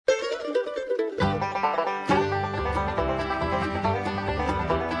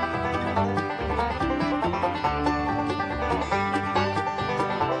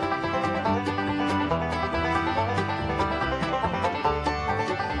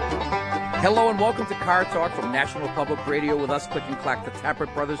Hello and welcome to Car Talk from National Public Radio with us, Click and Clack, the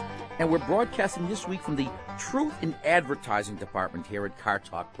Tappert Brothers. And we're broadcasting this week from the Truth in Advertising Department here at Car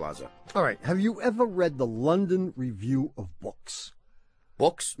Talk Plaza. All right. Have you ever read the London Review of Books?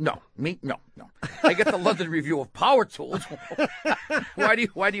 Books? No. Me? No. I get the London Review of Power Tools. Why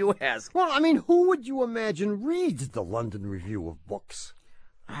do you ask? Well, I mean, who would you imagine reads the London Review of Books?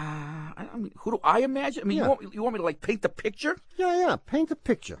 I mean, who do I imagine? I mean, Yeah. you want me to, like, paint the picture? Yeah. Paint a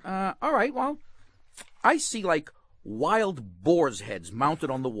picture. All right, well, I see, like, wild boar's heads mounted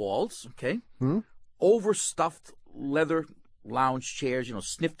on the walls, okay? Overstuffed leather lounge chairs,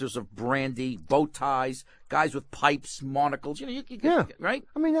 snifters of brandy, bow ties, guys with pipes, monocles, you get, Yeah. right?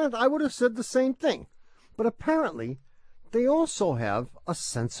 I mean, I would have said the same thing. But apparently, they also have a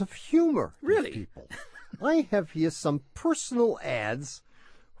sense of humor. these Really? People. I have here some personal ads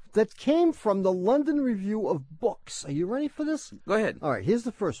that came from the London Review of Books. Are you ready for this? Go ahead. All right, here's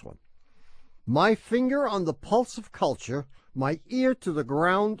the first one. My finger on the pulse of culture, my ear to the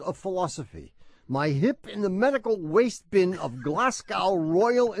ground of philosophy, my hip in the medical waste bin of Glasgow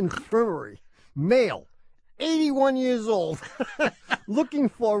Royal Infirmary. Male, 81 years old, looking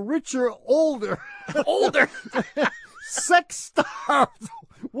for richer, older, sex-starved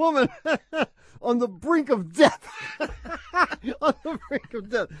woman on the brink of death. On the brink of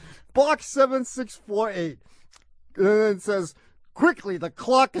death. Box 7648. And then it says, quickly, the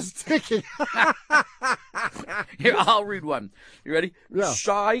clock is ticking. Here, I'll read one. You ready? Yeah.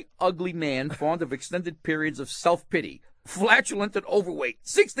 Shy, ugly man, fond of extended periods of self-pity. Flatulent and overweight.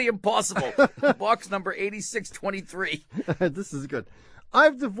 60 impossible. Box number 8623. This is good.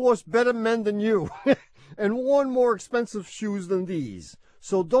 I've divorced better men than you and worn more expensive shoes than these.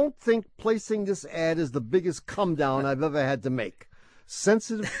 So don't think placing this ad is the biggest come down I've ever had to make.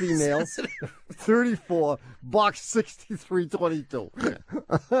 Sensitive female, 34, box 6322.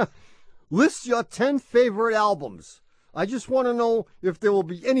 List your 10 favorite albums. I just want to know if there will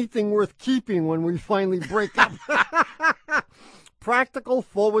be anything worth keeping when we finally break up. Practical,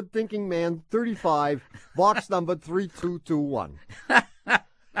 forward-thinking man, 35, box number 3221.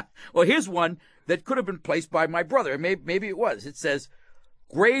 Well, here's one that could have been placed by my brother. Maybe it was. It says,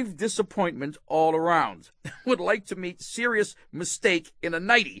 grave disappointment all around. Would like to meet serious mistake in a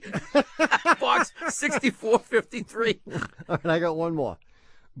nightie. Box 6453. All right, I got one more.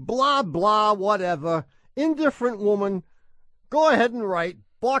 Blah, blah, whatever. Indifferent woman. Go ahead and write.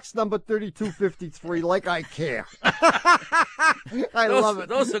 Box number 3253, like I care. I love it.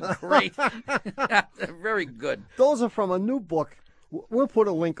 Those are great. They're very good. Those are from a new book. We'll put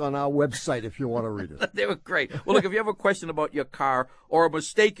a link on our website if you want to read it. They were great. Well, look, if you have a question about your car or a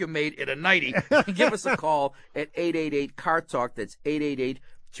mistake you made in a nightie, give us a call at 888-CAR-TALK. That's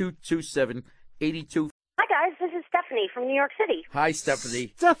 888-227-82. Hi, guys. This is Stephanie from New York City. Hi,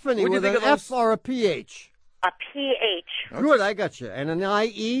 Stephanie. Stephanie, What'd you with think an of those? F or a PH? A PH Good, I got you. And an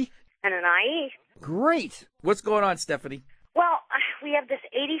IE? and an IE. Great. What's going on, Stephanie? Well, we have this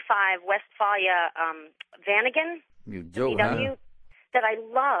 85 Westphalia Vanagon You do, huh? VW that I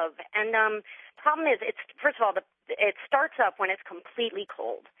love. And problem is, it's first of all, it starts up when it's completely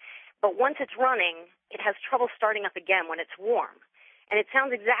cold. But once it's running, it has trouble starting up again when it's warm. And it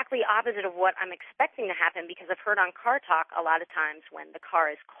sounds exactly opposite of what I'm expecting to happen because I've heard on Car Talk a lot of times when the car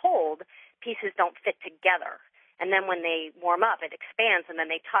is cold, pieces don't fit together. And then when they warm up, it expands, and then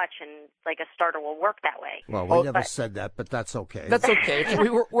they touch, and like a starter will work that way. Well, we never said that, but that's okay. That's okay.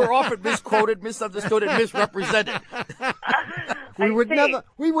 We're often misquoted, misunderstood, and misrepresented. We would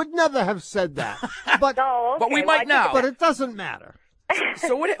never have said that. But Oh, okay. But we Well, might now. but it doesn't matter.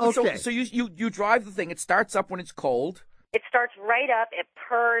 So what? Okay. So you drive the thing. It starts up when it's cold. It starts right up. It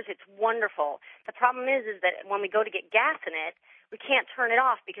purrs. It's wonderful. The problem is that when we go to get gas in it, we can't turn it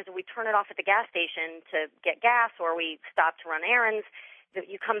off because if we turn it off at the gas station to get gas or we stop to run errands,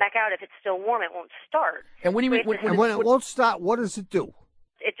 you come back out. If it's still warm, it won't start. And when And when it won't start, what does it do?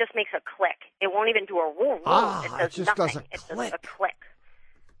 It just makes a click. It won't even do a woo. Ah, it does it just does nothing. a It click. does a click.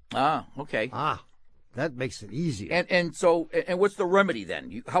 Okay. That makes it easier. And so what's the remedy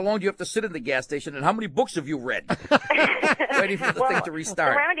then? How long do you have to sit in the gas station, and how many books have you read waiting for the thing to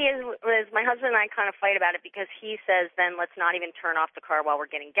restart? The remedy is my husband and I kind of fight about it because he says then let's not even turn off the car while we're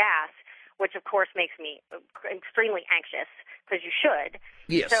getting gas, which of course makes me extremely anxious because you should.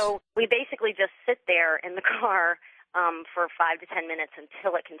 Yes. So we basically just sit there in the car for 5 to 10 minutes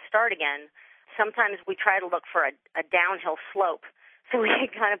until it can start again. Sometimes we try to look for a downhill slope, so we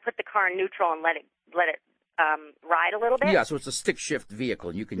can kind of put the car in neutral and let it ride a little bit. Yeah, so it's a stick shift vehicle,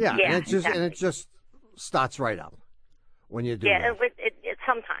 and you can. Yeah, Yeah, and it just starts right up when you do Yeah, that. it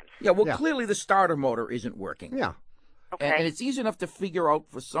sometimes. Yeah. Well, Yeah. clearly the starter motor isn't working. Yeah. Okay. And it's easy enough to figure out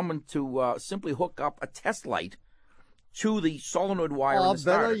for someone to simply hook up a test light to the solenoid wire in the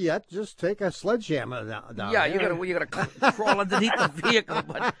starter. Better yet, just take a sledgehammer down Yeah, there. you gotta crawl underneath the vehicle,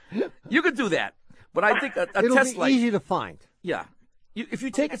 but you could do that. But I think a It'll test be light, easy to find. yeah, if you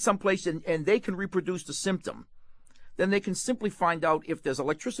take it someplace and they can reproduce the symptom, then they can simply find out if there's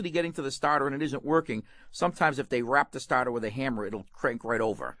electricity getting to the starter and it isn't working. Sometimes if they wrap the starter with a hammer, it'll crank right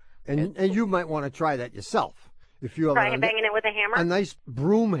over. And you might want to try that yourself. If you have Try banging it with a hammer? a nice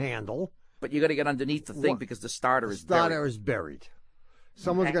broom handle, But you got to get underneath the thing What? because the starter the is starter buried. is buried.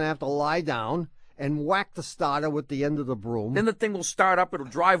 Someone's Okay. going to have to lie down and whack the starter with the end of the broom. Then the thing will start up. It'll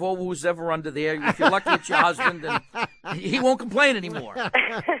drive over who's ever under there. If you're lucky, it's your husband, and he won't complain anymore.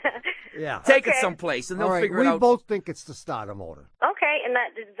 Yeah. Take it Okay. someplace, and All they'll right, figure we it out. both think it's the starter motor. Okay, and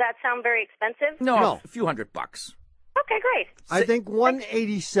does that sound very expensive? No, a few $100. Okay, great. I think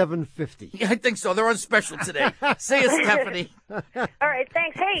 $187.50. Yeah, I think so. They're on special today. See you, Stephanie. All right,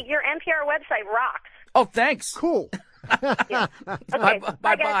 thanks. Hey, your NPR website rocks. Oh, thanks. Cool. Okay,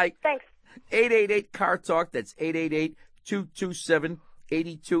 Bye-bye. guys. Thanks. 888 Car Talk. That's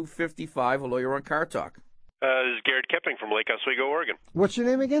 888-227-8255. Hello, you're on Car Talk. This is Garrett Kepping from Lake Oswego, Oregon. What's your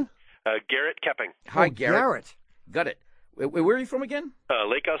name again? Garrett Kepping, Hi, Oh, Garrett. Got it. Where are you from again?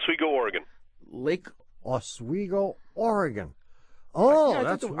 Lake Oswego, Oregon. Lake. Oswego, Oregon. Oh, Yeah, I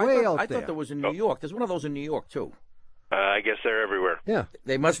that's thought there- way I out thought there. there was in New York. There's one of those in New York, too. I guess they're everywhere. Yeah,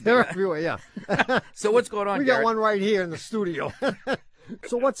 They must be. they're everywhere. Yeah, So what's going on, we got Garrett? one right here in the studio.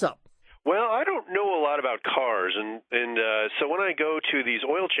 So what's up? Well, I don't know a lot about cars, and so when I go to these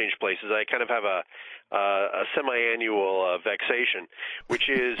oil change places, I kind of have a semi-annual vexation, which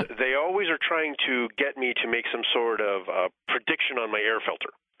is they always are trying to get me to make some sort of prediction on my air filter.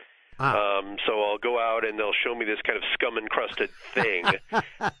 So I'll go out and they'll show me this kind of scum-encrusted thing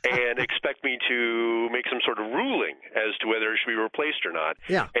and expect me to make some sort of ruling as to whether it should be replaced or not.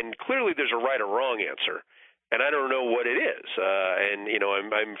 Yeah. And clearly there's a right or wrong answer. And I don't know what it is. And, you know,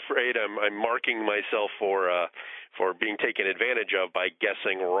 I'm afraid I'm marking myself for being taken advantage of by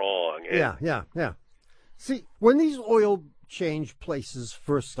guessing wrong. And Yeah. See, when these oil change places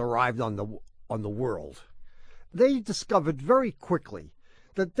first arrived on the world, they discovered very quickly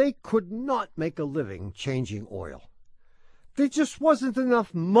that they could not make a living changing oil. There just wasn't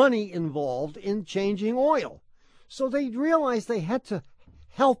enough money involved in changing oil. So they realized they had to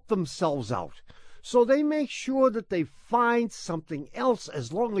help themselves out. So they make sure that they find something else,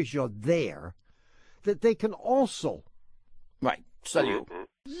 as long as you're there, that they can also. Right. Sell you.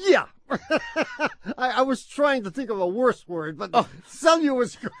 Yeah. I was trying to think of a worse word, but sell you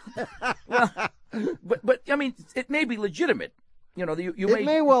was good. But I mean, it may be legitimate. You know, you It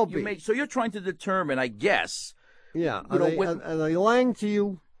may well be. So you're trying to determine, I guess. Yeah. You know, Are they lying to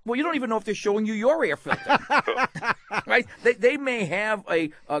you? Well, you don't even know if they're showing you your air filter, right? They may have a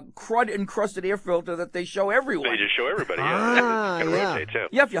crud encrusted air filter that they show everyone. they just show everybody. Ah, It kind of yeah. rotates, yeah.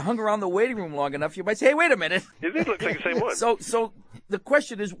 Yeah, if you hung around the waiting room long enough, you might say, "Hey, wait a minute." It looks like the same one. So the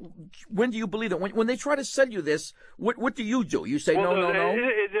question is, when do you believe that? When they try to sell you this, what do? You say Well, no.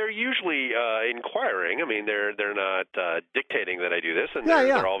 They're usually inquiring. I mean, they're not dictating that I do this, and Yeah,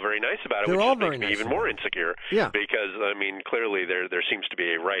 they're all very nice about it, They're which all just very makes me nice even about more it. insecure. Yeah. Because I mean, clearly there seems to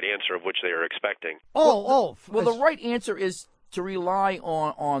be a right answer of which they are expecting. Well, the right answer is to rely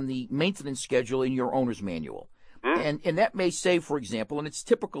on the maintenance schedule in your owner's manual. And that may say, for example, and it's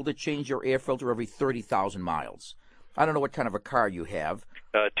typical to change your air filter every 30,000 miles. I don't know what kind of a car you have.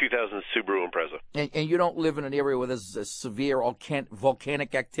 2000 Subaru Impreza. And you don't live in an area where there's a severe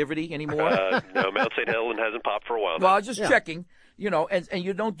volcanic activity anymore? No, Mount St. Helen hasn't popped for a while. Well, I was just checking, you know, and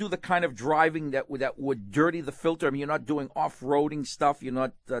you don't do the kind of driving that would dirty the filter. I mean, you're not doing off-roading stuff. You're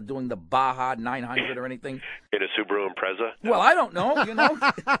not doing the Baja 900 or anything. In a Subaru Impreza. Well, I don't know, you know.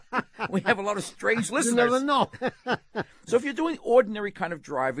 We have a lot of strange You listeners. never know. So if you're doing ordinary kind of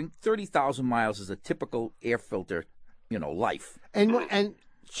driving, 30,000 miles is a typical air filter, you know, life. and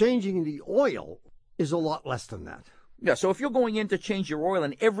changing the oil is a lot less than that. Yeah, so if you're going in to change your oil,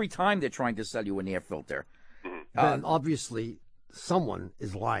 and every time they're trying to sell you an air filter, Then obviously someone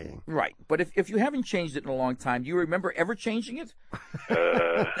is lying. right. But if you haven't changed it in a long time, do you remember ever changing it?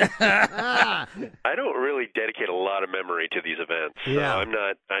 I don't really dedicate a lot of memory to these events. So Yeah. I'm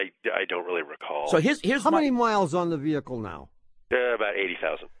not. I don't really recall. So here's How my... many miles on the vehicle now? About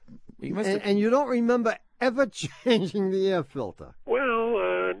 80,000. You must have, And you don't remember ever changing the air filter? Well,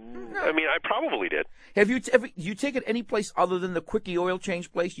 I mean, I probably did. have you ever... You take it any place other than the Quickie oil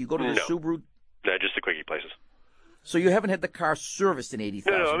change place? You go to the No. Subaru... No, just the quickie places. So you haven't had the car serviced in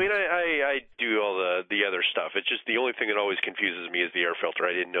 80,000. No, I mean, I do all the other stuff. It's just the only thing that always confuses me is the air filter.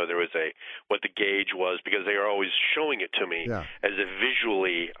 I didn't know there was what the gauge was, because they are always showing it to me as if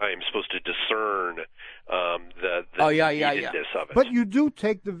visually I am supposed to discern the neededness of it. But you do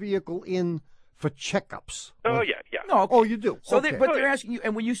take the vehicle in for checkups. Oh, yeah. No, okay. Oh, you do. So, okay. but they're asking you,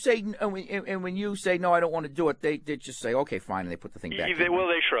 and when you say no, I don't want to do it, they just say, okay, fine, and they put the thing back. They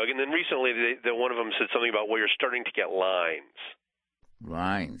shrug, and then recently, one of them said something about, well, you're starting to get lines.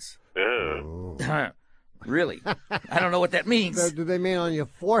 Lines. Yeah. Really? I don't know what that means. Do they mean on your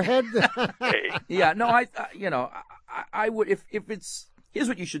forehead? Yeah. No, I would if it's. Here's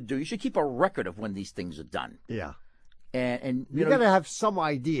what you should do. You should keep a record of when these things are done. Yeah. And you got to have some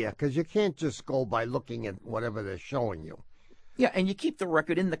idea, because you can't just go by looking at whatever they're showing you. Yeah, and you keep the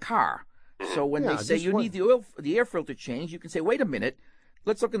record in the car. So when they say you need the air filter changed, you can say, wait a minute,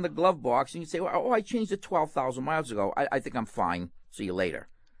 let's look in the glove box. And you say, oh, I changed it 12,000 miles ago. I think I'm fine. See you later.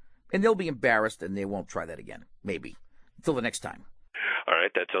 And they'll be embarrassed, and they won't try that again, maybe, until the next time. All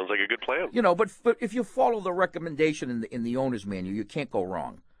right, that sounds like a good plan. But if you follow the recommendation in the owner's manual, you can't go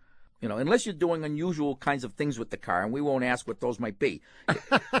wrong. Unless you're doing unusual kinds of things with the car, and we won't ask what those might be.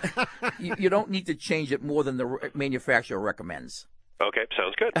 You don't need to change it more than the manufacturer recommends. Okay,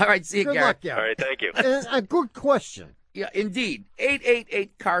 sounds good. All right, see you, Good Gary. luck, Gary. All right, thank you. A good question. Yeah, indeed.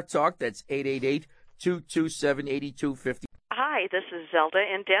 888-CAR-TALK. That's 888-227-8250. Hi, this is Zelda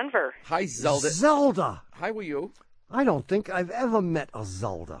in Denver. Hi, Zelda. Zelda. How are you? I don't think I've ever met a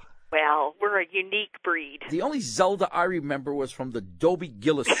Zelda. Well, we're a unique breed. The only Zelda I remember was from the Dobie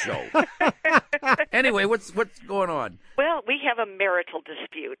Gillis show. Anyway, what's going on? Well, we have a marital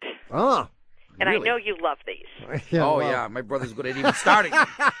dispute. Ah. And really? I know you love these. Yeah, my brother's good at even starting.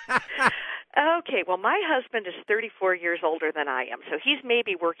 Okay, well, my husband is 34 years older than I am, so he's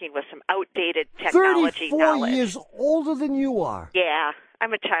maybe working with some outdated technology 34 knowledge. years older than you are. Yeah,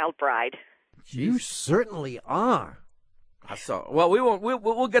 I'm a child bride. You certainly are. So, well, we won't.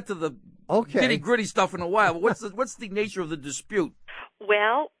 We'll get to the nitty gritty stuff in a while. But what's the nature of the dispute?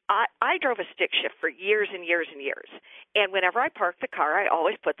 Well, I drove a stick shift for years and years and years, and whenever I park the car, I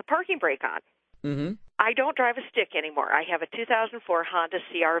always put the parking brake on. Mm-hmm. I don't drive a stick anymore. I have a 2004 Honda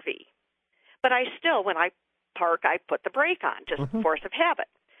CR-V, but I still, when I park, I put the brake on, just force of habit.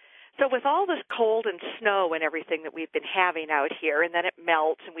 So with all this cold and snow and everything that we've been having out here, and then it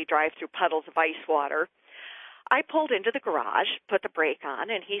melts and we drive through puddles of ice water, I pulled into the garage, put the brake on,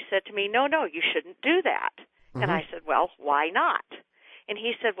 and he said to me, no, you shouldn't do that. And I said, well, why not? And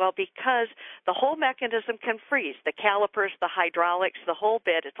he said, well, because the whole mechanism can freeze. The calipers, the hydraulics, the whole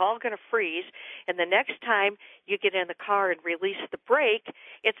bit, it's all going to freeze. And the next time you get in the car and release the brake,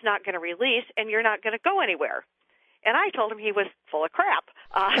 it's not going to release, and you're not going to go anywhere. And I told him he was full of crap.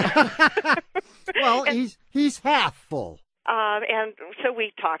 Well, he's half full. And so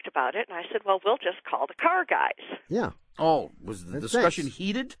we talked about it, and I said, well, we'll just call the car guys. Yeah. Oh, was the discussion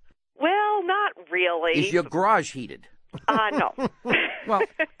heated? Well, not really. Is your garage heated? No. Well,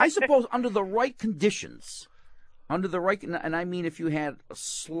 I suppose under the right conditions, and I mean if you had a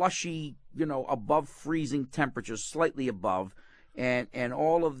slushy, above freezing temperatures, slightly above, and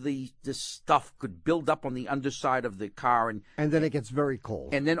all of this stuff could build up on the underside of the car, and then it gets very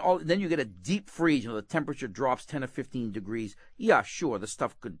cold. And then you get a deep freeze. The temperature drops 10 or 15 degrees. Yeah, sure, the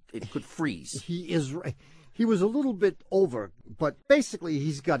stuff could freeze. He was a little bit over, but basically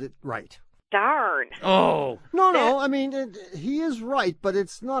he's got it right. Darn. Oh. No, I mean, he is right, but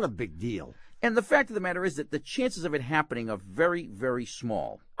it's not a big deal. And the fact of the matter is that the chances of it happening are very, very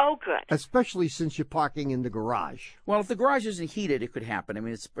small. Oh, good. Especially since you're parking in the garage. Well, if the garage isn't heated, it could happen. I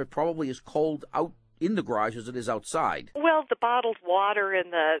mean, it probably as cold out in the garage as it is outside. Well, the bottled water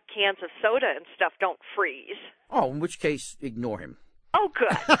and the cans of soda and stuff don't freeze. Oh, in which case, ignore him. Oh,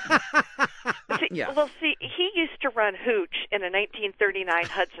 good. Yeah. Well, see, he used to run Hooch in a 1939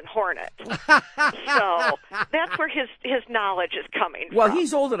 Hudson Hornet. So that's where his knowledge is coming from. Well,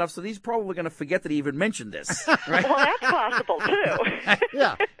 he's old enough, so he's probably going to forget that he even mentioned this. Right? Well, that's possible, too.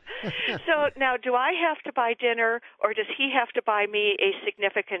 Yeah. So now, do I have to buy dinner, or does he have to buy me a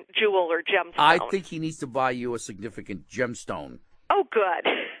significant jewel or gemstone? I think he needs to buy you a significant gemstone. Oh, good.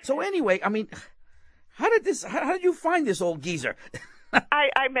 So anyway, I mean, how did you find this old geezer?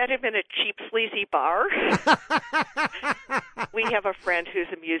 I met him in a cheap, sleazy bar. We have a friend who's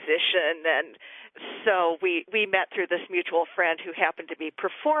a musician, and so we met through this mutual friend who happened to be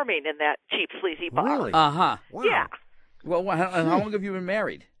performing in that cheap, sleazy bar. Really? Uh-huh. Wow. Yeah. Well, how long have you been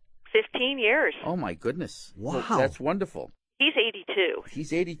married? 15 years. Oh, my goodness. Wow. Well, that's wonderful. He's 82.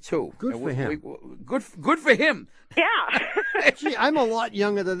 He's 82. Good for him. Good for him. Yeah. Gee, I'm a lot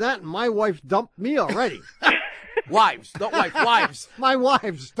younger than that, and my wife dumped me already. Wives, not wife, wives. My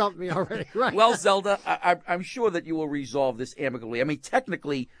wife stumped me already. Right. Well, Zelda, I'm sure that you will resolve this amicably. I mean,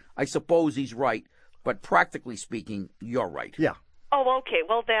 technically, I suppose he's right, but practically speaking, you're right. Yeah. Oh, okay.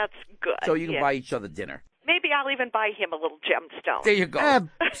 Well, that's good. So you can Yeah. buy each other dinner. Maybe I'll even buy him a little gemstone. There you go.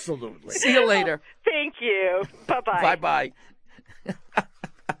 Absolutely. See you later. Thank you. Bye-bye. Bye-bye.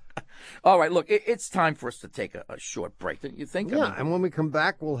 All right, look, it's time for us to take a short break, don't you think? Yeah, and when we come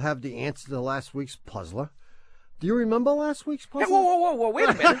back, we'll have the answer to last week's puzzler. Do you remember last week's Hey, puzzler? whoa, wait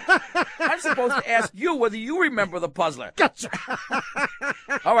a minute. I'm supposed to ask you whether you remember the puzzler. Gotcha.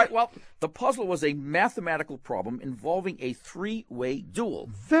 All right, well, the puzzler was a mathematical problem involving a three-way duel.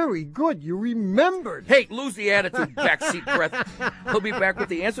 Very good. You remembered. Hey, lose the attitude, backseat breath. We'll be back with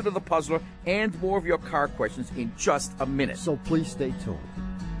the answer to the puzzler and more of your car questions in just a minute. So please stay tuned.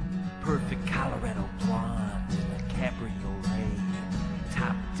 Perfect Colorado blonde in a cabriolet,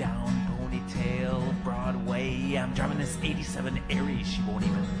 top down ponytail, Broadway. I'm driving this 87 Aries, she won't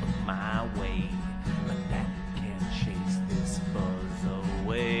even look my way, but that can't chase this buzz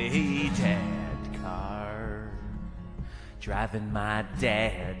away. Dad car, driving my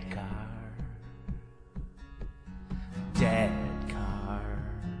dad car. Dad car,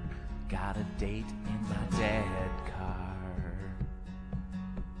 got a date in my dad car.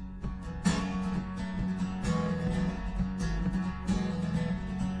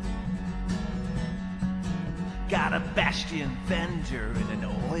 Got a bastion fender and an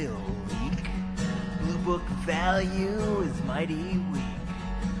oil leak. Blue book value is mighty weak.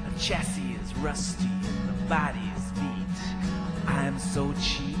 A chassis is rusty and the body's beat. I'm so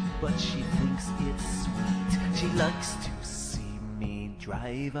cheap, but she thinks it's sweet. She likes to see me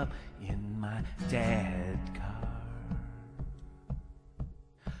drive up in my dad car.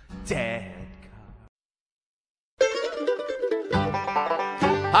 Dad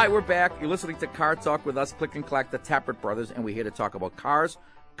Hi, we're back. You're listening to Car Talk with us, Click and Clack, the Tappert Brothers, and we're here to talk about cars,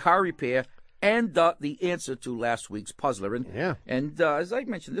 car repair, and the answer to last week's puzzler. And as I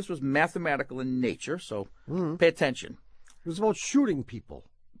mentioned, this was mathematical in nature, so pay attention. It was about shooting people.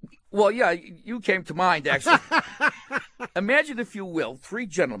 Well, yeah, you came to mind, actually. Imagine, if you will, three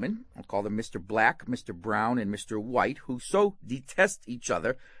gentlemen, I'll call them Mr. Black, Mr. Brown, and Mr. White, who so detest each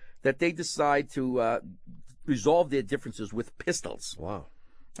other that they decide to resolve their differences with pistols. Wow.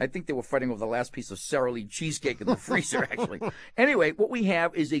 I think they were fighting over the last piece of Sara Lee cheesecake in the freezer, actually. Anyway, what we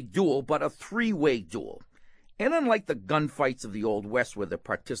have is a duel, but a three-way duel. And unlike the gunfights of the Old West, where the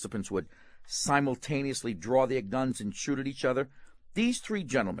participants would simultaneously draw their guns and shoot at each other, these three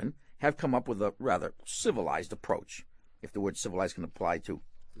gentlemen have come up with a rather civilized approach, if the word civilized can apply to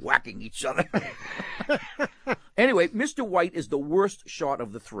whacking each other. Anyway, Mr. White is the worst shot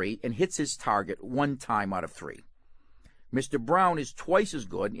of the three and hits his target 1 time out of 3. Mr. Brown is twice as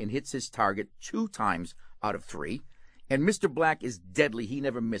good and hits his target 2 times out of 3. And Mr. Black is deadly. He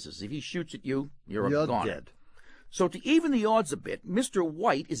never misses. If he shoots at you, you're gone. Dead. So to even the odds a bit, Mr.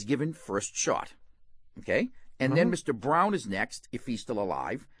 White is given first shot. Okay? And then Mr. Brown is next, if he's still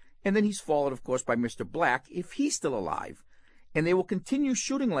alive. And then he's followed, of course, by Mr. Black, if he's still alive. And they will continue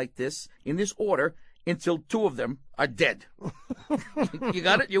shooting like this, in this order, until 2 of them are dead. You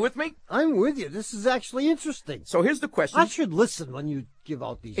got it? You with me? I'm with you. This is actually interesting. So here's the question. I should listen when you give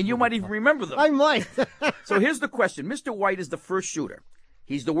out these. And you might even remember them. I might. So here's the question. Mr. White is the first shooter.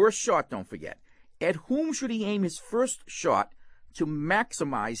 He's the worst shot, don't forget. At whom should he aim his first shot to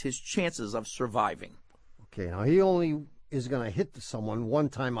maximize his chances of surviving? Okay, now he only is going to hit someone 1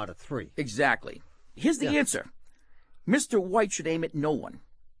 time out of 3. Exactly. Here's the answer. Mr. White should aim at no one.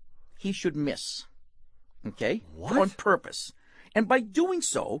 He should miss. Okay? What? On purpose. And by doing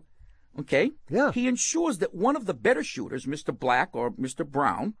so, okay, he ensures that one of the better shooters, Mr. Black or Mr.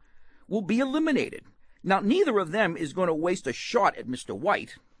 Brown, will be eliminated. Now, neither of them is going to waste a shot at Mr.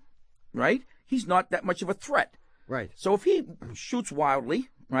 White, right? He's not that much of a threat. Right. So if he shoots wildly,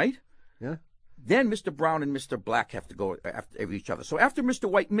 right? Yeah. Then Mr. Brown and Mr. Black have to go after each other. So after Mr.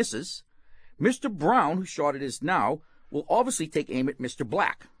 White misses, Mr. Brown, whose shot it is now, will obviously take aim at Mr.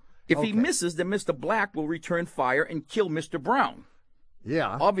 Black. If he misses, then Mr. Black will return fire and kill Mr. Brown.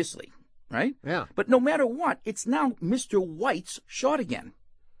 Yeah. Obviously, right? Yeah. But no matter what, it's now Mr. White's shot again.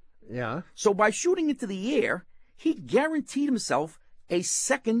 Yeah. So by shooting into the air, he guaranteed himself a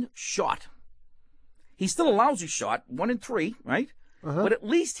second shot. He still allows his shot, 1 in 3, right? But at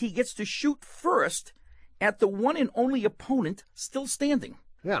least he gets to shoot first at the one and only opponent still standing.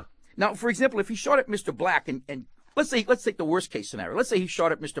 Yeah. Now, for example, if he shot at Mr. Black and let's take the worst case scenario. Let's say he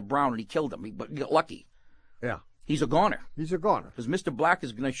shot at Mr. Brown and he killed him, but he got lucky. Yeah. He's a goner. He's a goner. Because Mr. Black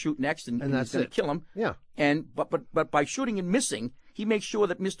is going to shoot next and he's going to kill him. Yeah. And but by shooting and missing, he makes sure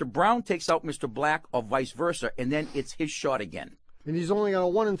that Mr. Brown takes out Mr. Black or vice versa, and then it's his shot again. And he's only got a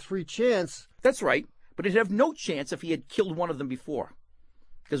 1 in 3 chance. That's right. But he'd have no chance if he had killed one of them before,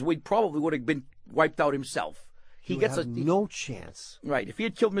 because we probably would have been wiped out himself. He would gets have no chance. Right. If he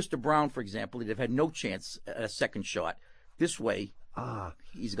had killed Mr. Brown, for example, he'd have had no chance at a second shot. This way,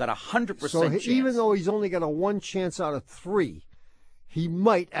 he's got 100% So chance. even though he's only got a 1 chance out of 3, he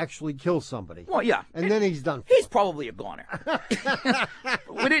might actually kill somebody. Well, yeah. And then he's done. He's probably a goner.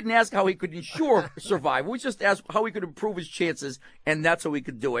 We didn't ask how he could ensure survival. We just asked how he could improve his chances, and that's how he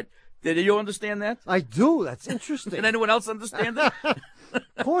could do it. Did you understand that? I do. That's interesting. Did anyone else understand that?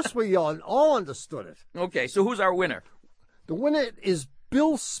 Of course, we all understood it. Okay, so who's our winner? The winner is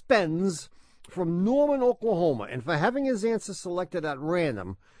Bill Spence from Norman, Oklahoma. And for having his answer selected at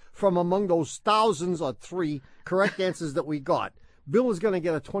random from among those thousands or 3 correct answers that we got, Bill is going to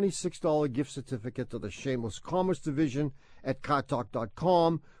get a $26 gift certificate to the Shameless Commerce Division at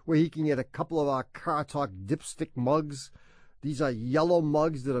CarTalk.com, where he can get a couple of our Car Talk dipstick mugs. These are yellow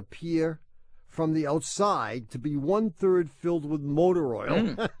mugs that appear from the outside to be 1/3 filled with motor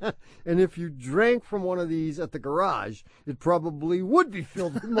oil. And if you drank from one of these at the garage, it probably would be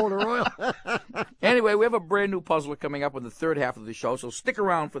filled with motor oil. Anyway, we have a brand new puzzler coming up in the third half of the show, so stick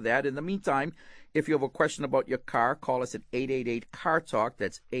around for that. In the meantime, if you have a question about your car, call us at 888-CAR-TALK.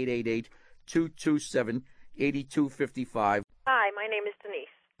 That's 888-227-8255. Hi, my name is Denise.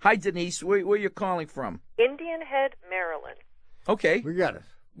 Hi, Denise. Where are you calling from? Indian Head, Maryland. Okay. We got it.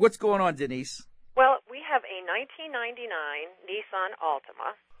 What's going on, Denise? Well, we have a 1999 Nissan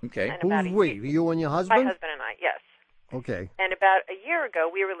Altima. Okay. And about Who's we? You and your husband? My husband and I, yes. Okay. And about a year ago,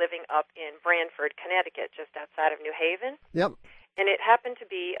 we were living up in Branford, Connecticut, just outside of New Haven. Yep. And it happened to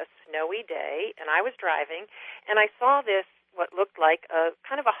be a snowy day, and I was driving, and I saw this, what looked like a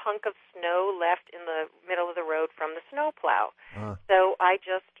kind of a hunk of snow left in the middle of the road from the snowplow. So I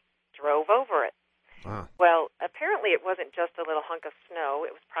just drove over it. Well, apparently it wasn't just a little hunk of snow.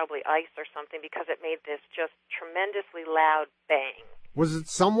 It was probably ice or something, because it made this just tremendously loud bang. Was it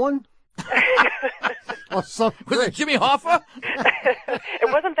someone? Or something? Was it Jimmy Hoffa?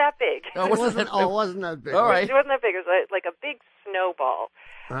 It wasn't that big. No, It wasn't that big. All right. It wasn't that big. It was like a big snowball.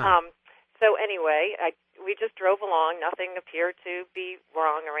 So anyway, we just drove along. Nothing appeared to be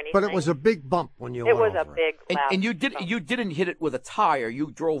wrong or anything. But it was a big bump when you It went was a over big, loud And you didn't hit it with a tire. You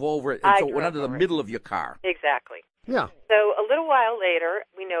drove over it, and so it went under the middle of your car. Exactly. Yeah. So a little while later,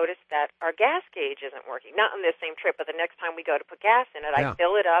 we noticed that our gas gauge isn't working. Not on this same trip, but the next time we go to put gas in it, I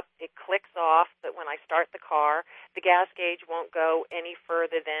fill it up, it clicks off, but when I start the car, the gas gauge won't go any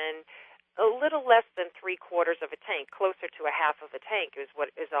further than a little less than 3/4 of a tank. Closer to a half of a tank is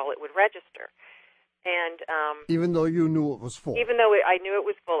all it would register. And even though you knew it was full. even though I knew it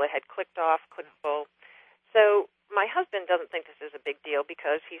was full, it had clicked off, clicked full. So my husband doesn't think this is a big deal,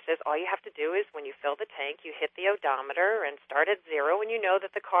 because he says all you have to do is when you fill the tank, you hit the odometer and start at 0, and you know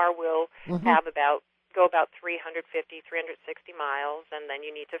that the car will have go about 350, 360 miles, and then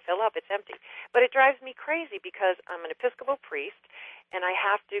you need to fill up. It's empty. But it drives me crazy, because I'm an Episcopal priest, and I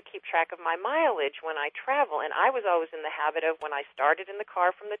have to keep track of my mileage when I travel. And I was always in the habit of, when I started in the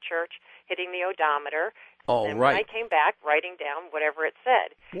car from the church, hitting the odometer, and when I came back, writing down whatever it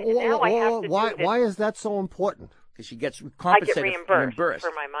said. Why is that so important? Because she gets I compensated, get reimbursed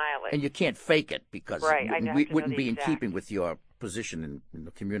for my mileage. and you can't fake it, because Right, I it have to know wouldn't the be in exact. keeping with your position in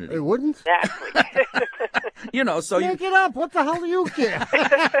the community. It wouldn't? Exactly. You know, so Make it up. What the hell do you care?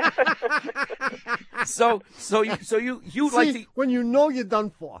 you See, like to when you know you're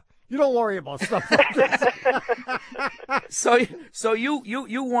done for, you don't worry about stuff like this. so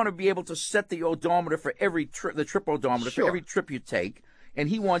you want to be able to set the odometer for every trip, the trip odometer for every trip you take. And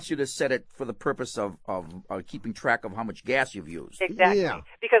he wants you to set it for the purpose of keeping track of how much gas you've used. Exactly. Yeah.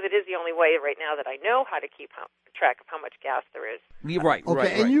 Because it is the only way right now that I know how to keep track of how much gas there is. You're right. Okay,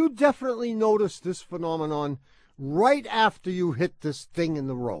 right. and you definitely noticed this phenomenon right after you hit this thing in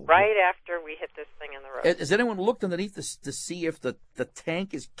the road. Right after we hit this thing in the road. Has anyone looked underneath this to see if the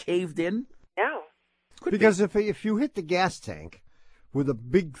tank is caved in? No. Because if you hit the gas tank with a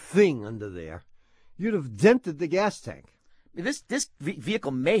big thing under there, you'd have dented the gas tank. This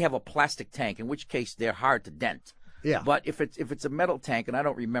vehicle may have a plastic tank, in which case they're hard to dent. Yeah. But if it's a metal tank, and I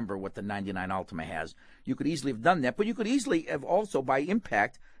don't remember what the 99 Altima has, you could easily have done that. But you could easily have also, by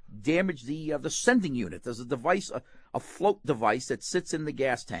impact, damaged the sending unit. There's a device, a float device that sits in the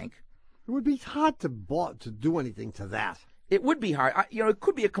gas tank. It would be hard to do anything to that. It would be hard. It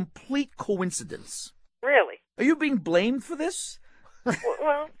could be a complete coincidence. Really? Are you being blamed for this?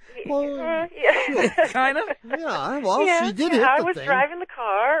 Well, yeah. Kind of? Yeah, well, yeah, she did hit I the was thing. driving the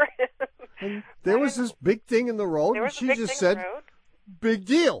car. And there was this big thing in the road, There and was a she big just thing said, in the road. big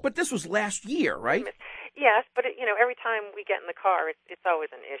deal. But this was last year, right? Yes, but every time we get in the car, it's always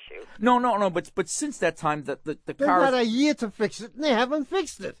an issue. No. But since that time, the They've car. had a year to fix it, and they haven't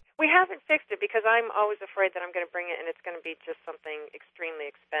fixed it. We haven't fixed it because I'm always afraid that I'm going to bring it and it's going to be just something extremely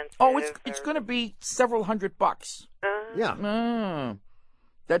expensive. Oh, it's going to be several $100. Yeah.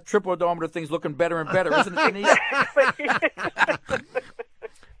 That trip odometer thing's looking better and better, isn't it, Denise?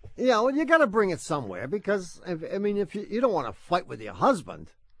 Yeah, well, you got to bring it somewhere because, if you don't want to fight with your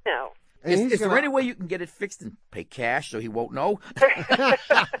husband. No. Is there any way you can get it fixed and pay cash so he won't know? And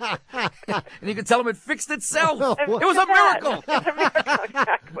you can tell him it fixed itself. It was a miracle. It's a miracle,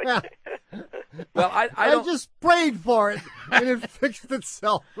 exactly. Well, I just prayed for it, and it fixed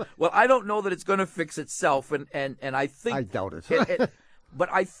itself. Well, I don't know that it's going to fix itself, and I think I doubt it. But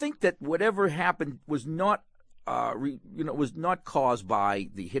I think that whatever happened was not, was not caused by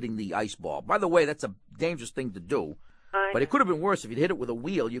the hitting the ice ball. By the way, that's a dangerous thing to do. But it could have been worse. If you'd hit it with a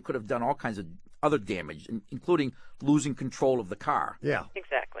wheel, you could have done all kinds of other damage, including losing control of the car. Yeah.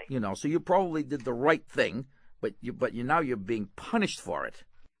 Exactly. So you probably did the right thing, but now you're being punished for it.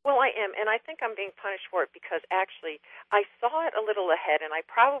 Well, I am, and I think I'm being punished for it because actually I saw it a little ahead, and I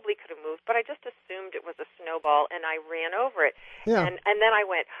probably could have moved, but I just assumed it was a snowball, and I ran over it. Yeah. And then I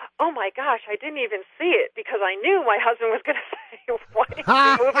went, oh, my gosh, I didn't even see it because I knew my husband was going to say, why didn't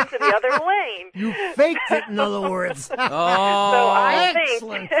you move into the other lane? You faked it, in other words. Oh, So I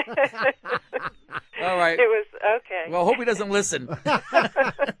excellent. All right. It was okay. Well, hope he doesn't listen.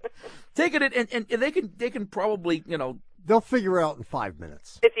 Take it, and they can probably, They'll figure it out in 5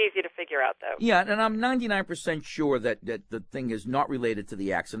 minutes. It's easy to figure out, though. Yeah, and I'm 99% sure that the thing is not related to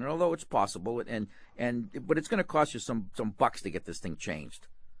the accident, although it's possible, but it's going to cost you some bucks to get this thing changed.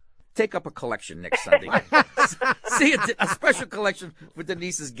 Take up a collection next Sunday. See a special collection for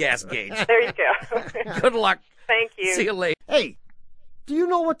Denise's gas gauge. There you go. Good luck. Thank you. See you later. Hey, do you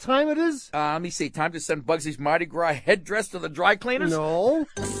know what time it is? Let me see. Time to send Bugsy's Mardi Gras headdress to the dry cleaners? No.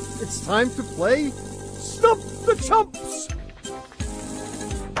 It's time to play Stump the Chumps.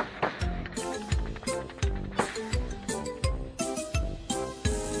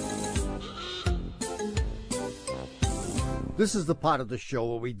 This is the part of the show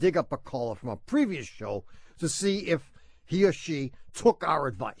where we dig up a caller from a previous show to see if he or she took our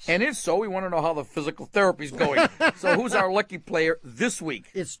advice. And if so, we want to know how the physical therapy's going. So who's our lucky player this week?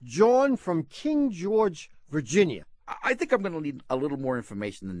 It's John from King George, Virginia. I think I'm going to need a little more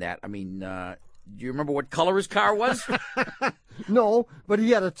information than that. I mean, do you remember what color his car was? No, but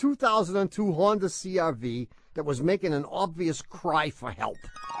he had a 2002 Honda CR-V that was making an obvious cry for help.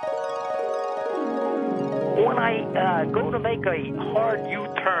 When I go to make a hard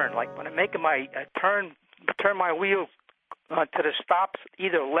U-turn, like when I'm making my turn my wheel to the stops,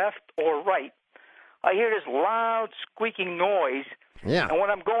 either left or right, I hear this loud squeaking noise. Yeah. And when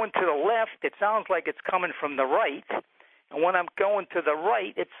I'm going to the left, it sounds like it's coming from the right. And when I'm going to the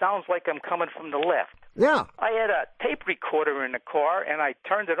right, it sounds like I'm coming from the left. Yeah. I had a tape recorder in the car, and I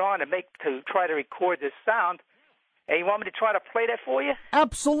turned it on to try to record this sound. Hey, you want me to try to play that for you?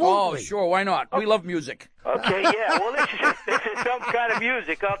 Absolutely. Oh, sure. Why not? We love music. Okay, yeah. Well, this is some kind of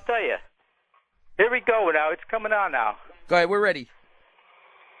music, I'll tell you. Here we go now. It's coming on now. Go ahead. We're ready.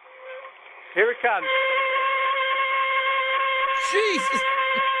 Here it comes. Jesus.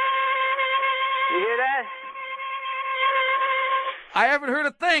 You hear that? I haven't heard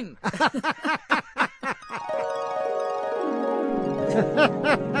a thing.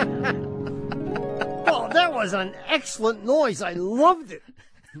 Well, that was an excellent noise. I loved it.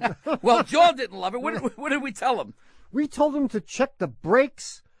 Well, John didn't love it. What did we tell him? We told him to check the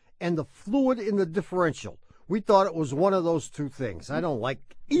brakes and the fluid in the differential. We thought it was one of those two things. I don't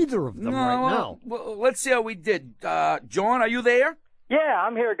like either of them right now. Well, let's see how we did. John, are you there? Yeah,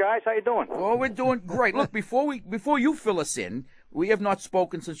 I'm here, guys. How you doing? Well, we're doing great. Look, before you fill us in, we have not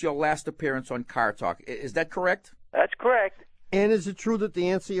spoken since your last appearance on Car Talk. Is that correct? That's correct. And is it true that the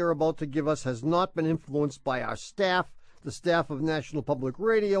answer you're about to give us has not been influenced by our staff, the staff of National Public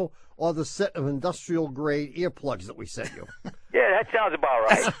Radio, or the set of industrial-grade earplugs that we sent you? Yeah, that sounds about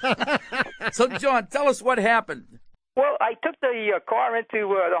right. So, John, tell us what happened. Well, I took the car into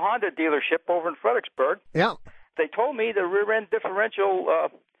the Honda dealership over in Fredericksburg. Yeah. They told me the rear-end differential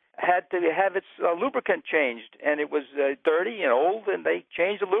had to have its lubricant changed, and it was dirty and old, and they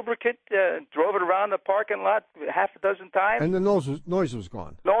changed the lubricant, drove it around the parking lot half a dozen times. And the noise was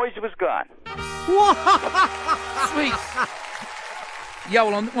gone. Noise was gone. Sweet. Yeah,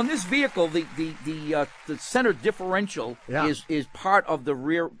 well, on this vehicle, the center differential is part of the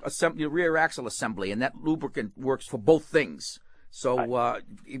rear axle assembly, and that lubricant works for both things. So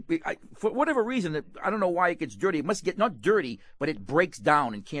for whatever reason, I don't know why it gets dirty. It must get not dirty, but it breaks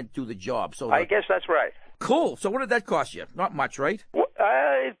down and can't do the job. So I guess that's right. Cool. So what did that cost you? Not much, right?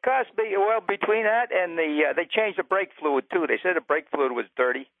 It cost me, between that and they changed the brake fluid, too. They said the brake fluid was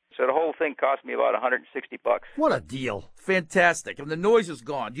dirty. So the whole thing cost me about $160. What a deal. Fantastic. And the noise is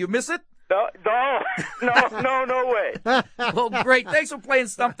gone. Do you miss it? No way. Well, great. Thanks for playing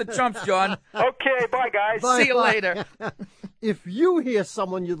Stump the Chumps, John. Okay, bye, guys. See you later. If you hear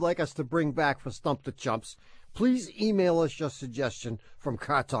someone you'd like us to bring back for Stump the Chumps, please email us your suggestion from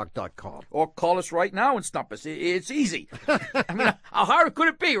cartalk.com. Or call us right now and stump us. It's easy. I mean, how hard could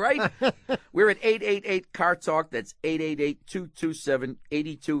it be, right? We're at 888-CAR-TALK. That's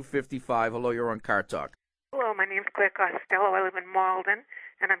 888-227-8255. Hello, you're on Car Talk. Hello, my name's Claire Costello. I live in Malden,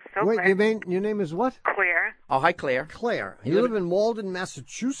 and I'm so Wait, glad. your name is what? Claire. Oh, hi, Claire. Claire. You live in Malden,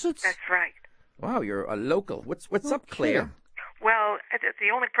 Massachusetts? That's right. Wow, you're a local. What's up, Claire? Well, the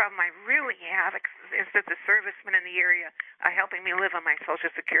only problem I really have is that the servicemen in the area are helping me live on my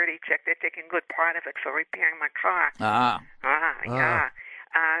Social Security check. They're taking good part of it for repairing my car. Yeah.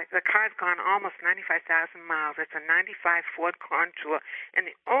 The car's gone almost 95,000 miles. It's a 95 Ford Contour. And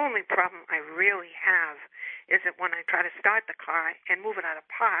the only problem I really have is that when I try to start the car and move it out of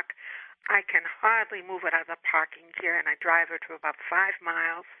park, I can hardly move it out of the parking gear, and I drive it to about 5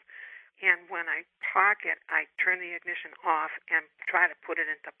 miles. And when I park it, I turn the ignition off and try to put it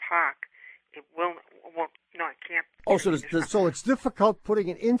into park. It won't. No, I can't. Oh, so it's difficult putting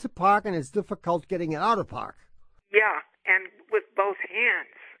it into park, and it's difficult getting it out of park. Yeah, and with both hands,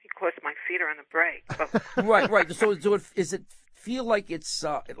 of course, my feet are on the brake. But... Right. So does it feel like it's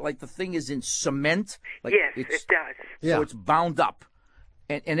like the thing is in cement? Like yes, it does. Yeah. So it's bound up.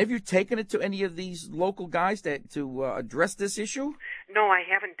 And have you taken it to any of these local guys to address this issue? No, I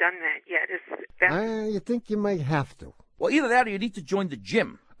haven't done that yet. You think you might have to. Well, either that or you need to join the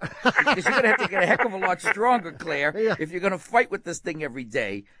gym. Because you're going to have to get a heck of a lot stronger, Claire, if you're going to fight with this thing every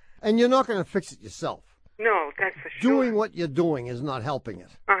day. And you're not going to fix it yourself. No, that's for sure. Doing what you're doing is not helping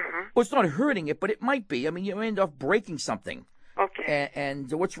it. Uh-huh. Well, it's not hurting it, but it might be. I mean, you end up breaking something. Okay. And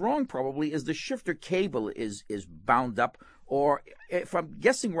what's wrong probably is the shifter cable is bound up. Or if I'm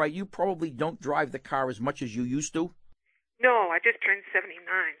guessing right, you probably don't drive the car as much as you used to. No, I just turned 79,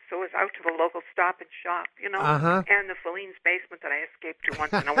 so I was out to the local Stop and Shop, and the Feline's Basement that I escaped to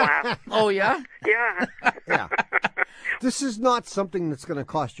once in a while. Oh, yeah? Yeah. Yeah. This is not something that's going to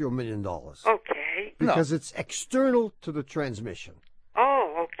cost you $1 million. Okay. Because it's external to the transmission.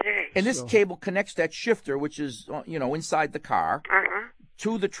 Oh, okay. And this cable connects that shifter, which is, inside the car,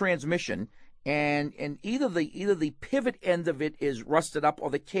 to the transmission. And either the pivot end of it is rusted up,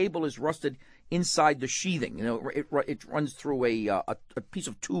 or the cable is rusted inside the sheathing. It runs through a piece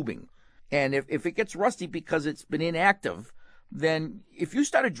of tubing, and if it gets rusty because it's been inactive, then if you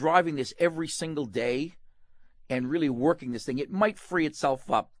started driving this every single day and really working this thing, it might free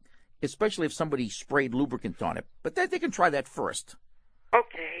itself up, especially if somebody sprayed lubricant on it. But they can try that first.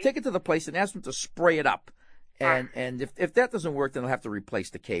 Okay. Take it to the place and ask them to spray it up, and if that doesn't work, then they'll have to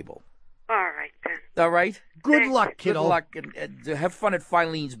replace the cable. All right, then. All right? Good luck, kiddo. Good luck, and have fun at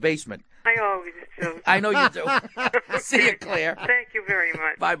Filene's basement. I always do. I know you do. See you, Claire. Thank you very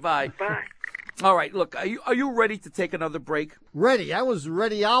much. Bye-bye. Bye. All right, look, are you ready to take another break? Ready. I was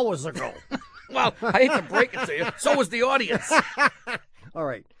ready hours ago. Well, I hate to break it to you. So was the audience. All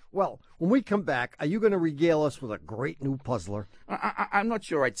right. Well, when we come back, are you going to regale us with a great new puzzler? I'm not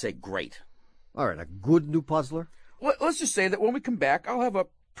sure I'd say great. All right, a good new puzzler? Let's just say that when we come back, I'll have a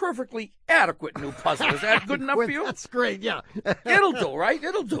perfectly adequate new puzzle. Is that good enough for you? That's great, yeah. It'll do, right?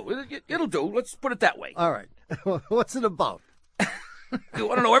 It'll do. It'll do. Let's put it that way. All right. What's it about? You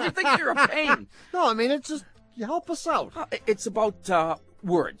want to know everything? You're a pain. No, I mean, it's just, you help us out. It's about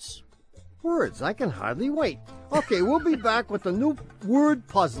words. Words. I can hardly wait. Okay, we'll be back with the new word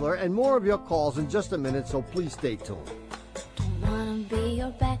puzzler and more of your calls in just a minute, so please stay tuned. Don't wanna be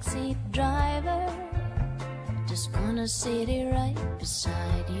your backseat driver. Just wanna sit right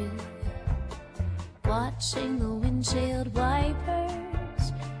beside you, watching the windshield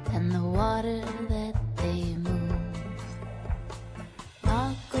wipers and the water that they move.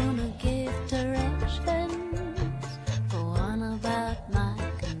 Not gonna give directions, go on about my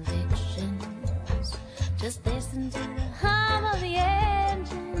convictions. Just listen to the hum of the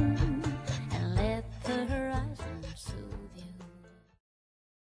engine and let the horizon soothe you.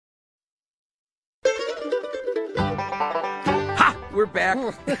 We're back.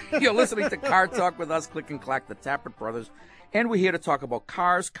 You're listening to Car Talk with us, Click and Clack, the Tappert Brothers. And we're here to talk about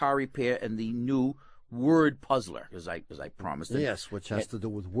cars, car repair, and the new word puzzler, as I promised. And Yes, which has to do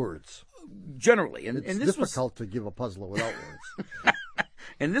with words. generally, and It's this difficult to give a puzzler without words.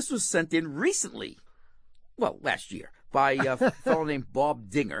 and this was sent in recently, well, last year, by a fellow named Bob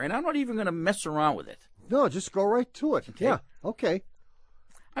Dinger, and I'm not even going to mess around with it. No, just go right to it. Okay. Yeah, okay.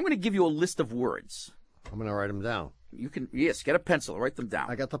 I'm going to give you a list of words. I'm going to write them down. You can, yes, get a pencil, write them down.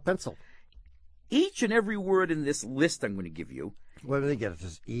 I got the pencil. Each and every word in this list I'm going to give you. Where do they get it?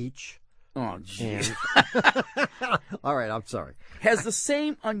 Just each. Oh, jeez. All right, I'm sorry. Has the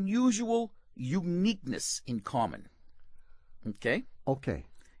same unusual uniqueness in common. Okay? Okay.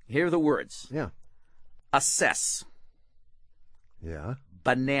 Here are the words. Yeah. Assess, Yeah.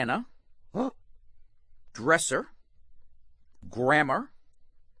 banana, Huh? dresser, grammar,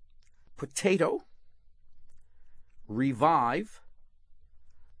 potato, revive,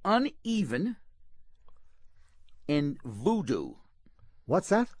 uneven, and voodoo. What's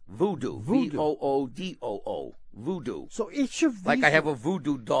that? Voodoo. Voodoo. Voodoo. Voodoo. So each of these... Like I have a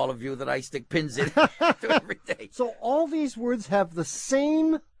voodoo doll of you that I stick pins in every day. So all these words have the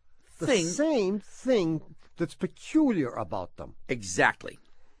same thing that's peculiar about them. Exactly.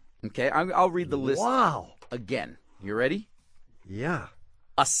 Okay, I'll read the list Wow. again. You ready? Yeah.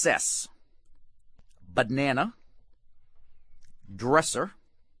 Assess, banana, dresser,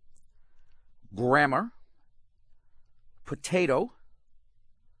 grammar, potato,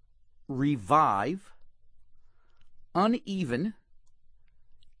 revive, uneven,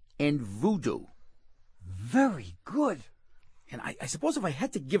 and voodoo. Very good. And I suppose if I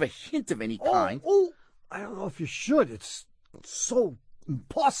had to give a hint of any kind. Oh, I don't know if you should. It's so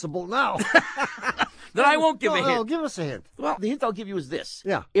impossible now. Then I won't give a hint. No, give us a hint. Well, the hint I'll give you is this.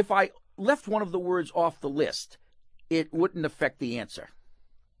 Yeah. If I left one of the words off the list, it wouldn't affect the answer.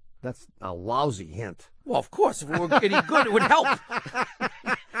 That's a lousy hint. Well, of course, if it were any good, it would help.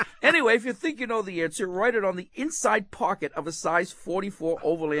 Anyway, if you think you know the answer, write it on the inside pocket of a size 44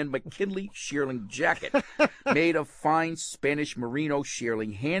 Overland McKinley shearling jacket, made of fine Spanish merino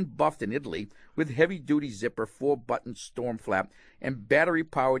shearling, hand-buffed in Italy, with heavy-duty zipper, 4-button storm flap, and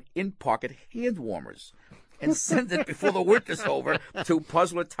battery-powered in-pocket hand warmers. And send it before the work is over to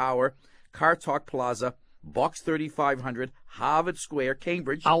Puzzler Tower, Car Talk Plaza, Box 3500, Harvard Square,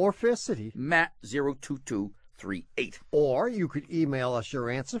 Cambridge. Our fair city. Matt 02238. Or you could email us your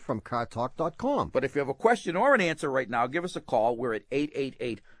answer from cartalk.com. But if you have a question or an answer right now, give us a call. We're at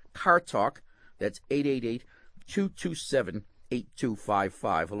 888-CAR-TALK. That's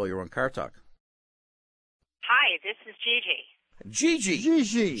 888-227-8255. Hello, you're on Car Talk. Hi, this is Gigi. Gigi.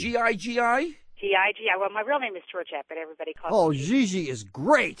 Gigi. G-I-G-I? G-I-G-I. Well, my real name is Georgette, but everybody calls Oh, me Gigi. Gigi is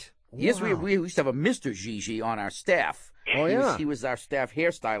great. Yes, Wow. we used to have a Mr. Gigi on our staff. Oh, yeah. He was our staff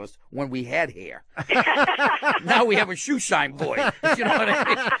hairstylist when we had hair. Now we have a shoe shine boy. You know what I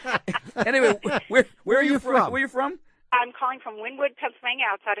mean? Anyway, where are you from? Where are you from? I'm calling from Wynwood, Pennsylvania,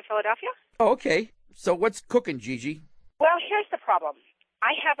 outside of Philadelphia. Oh, okay. So what's cooking, Gigi? Well, here's the problem.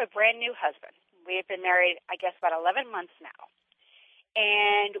 I have a brand new husband. We've been married, I guess, about 11 months now.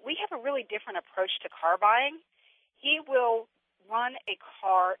 And we have a really different approach to car buying. He will run a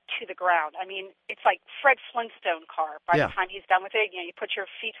car to the ground. I mean, it's like Fred Flintstone car. By the time he's done with it, you put your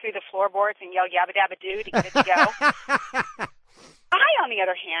feet through the floorboards and yell yabba dabba doo to get it to go. I, on the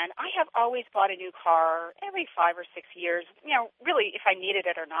other hand, I have always bought a new car every 5 or 6 years, really if I needed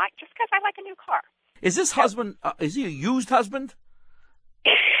it or not, just because I like a new car. Is this husband, is he a used husband?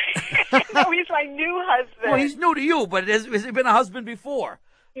 No, he's my new husband. Well, he's new to you, but has he been a husband before?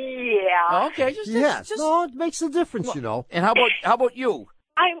 Yeah. Okay, yes. No, it makes a difference, And how about you?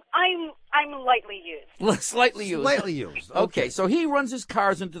 I'm lightly used. Slightly used. Slightly used. Okay, so he runs his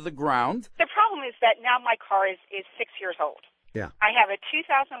cars into the ground. The problem is that now my car is 6 years old. Yeah. I have a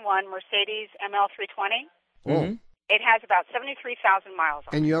 2001 Mercedes ML320. Oh. It has about 73,000 miles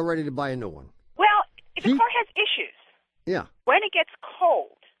on it. And you're ready to buy a new one. Well, the car has issues. Yeah. When it gets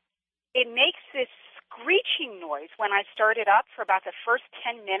cold, it makes this screeching noise when I start it up for about the first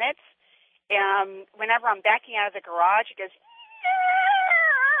 10 minutes. Whenever I'm backing out of the garage, it goes...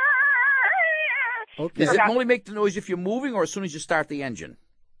 Okay. Does it only make the noise if you're moving or as soon as you start the engine?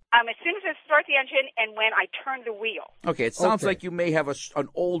 As soon as I start the engine and when I turn the wheel. Okay, it sounds like you may have an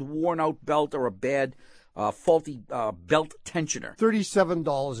old worn-out belt or a bad, faulty belt tensioner.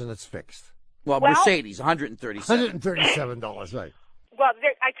 $37 and it's fixed. Well, Mercedes, $137. $137, right. Well,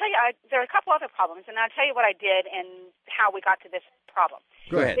 I tell you, there are a couple other problems, and I'll tell you what I did and how we got to this problem.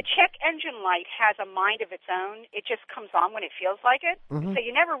 Go ahead. The check engine light has a mind of its own. It just comes on when it feels like it. Mm-hmm. So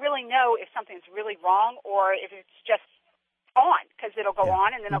you never really know if something's really wrong or if it's just on, because it'll go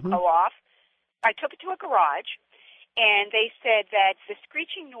on and then it'll go off. I took it to a garage, and they said that the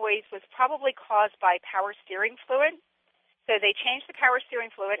screeching noise was probably caused by power steering fluid. So they changed the power steering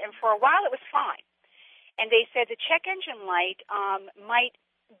fluid, and for a while it was fine. And they said the check engine light might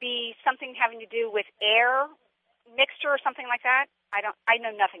be something having to do with air mixture or something like that. I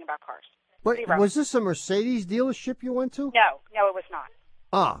know nothing about cars. But Zero. was this a Mercedes dealership you went to? No, it was not.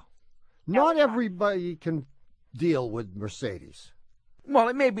 Not everybody can deal with Mercedes. Well,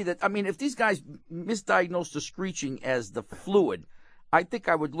 it may be that, I mean, if these guys misdiagnosed the screeching as the fluid, I think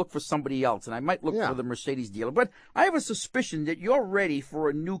I would look for somebody else, and I might look for the Mercedes dealer. But I have a suspicion that you're ready for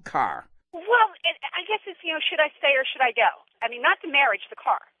a new car. Well, I guess it's, should I stay or should I go? I mean, not the marriage, the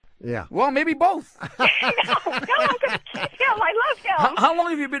car. Yeah. Well, maybe both. No, I'm going to kiss him. I love him. How long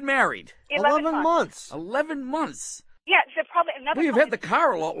have you been married? 11 months. 11 months. Yeah, so probably another. Well, you've had the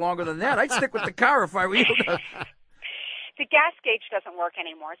car a lot longer than that. I'd stick with the car if I were you. The gas gauge doesn't work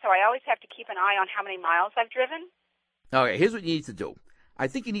anymore, so I always have to keep an eye on how many miles I've driven. Okay, here's what you need to do. I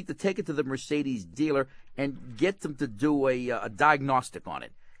think you need to take it to the Mercedes dealer and get them to do a diagnostic on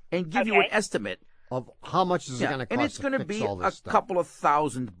it and give you an estimate of how much is it going to cost. And it's going to be a stuff. couple of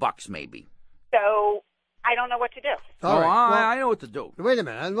 $1,000 maybe. So I don't know what to do. All right. I know what to do. Wait a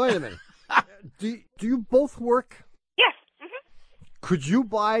minute. Do you both work? Yes. Could you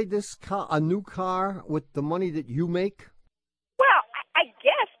buy this a new car with the money that you make? Well, I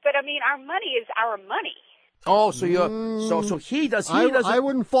guess, but I mean, our money is our money. Oh, so you're so he does. He doesn't. I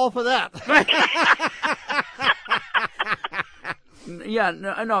wouldn't fall for that. Yeah,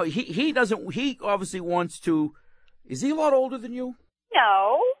 no. He doesn't. He obviously wants to. Is he a lot older than you?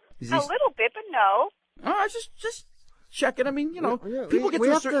 No, a little bit, but no. Oh, just checking. I mean, people get we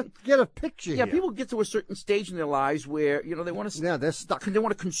to have a certain. to get a picture. Yeah, here. people get to a certain stage in their lives where they want to. Yeah, they're stuck. They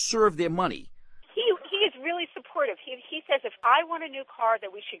want to conserve their money. He is really supportive. He says if I want a new car,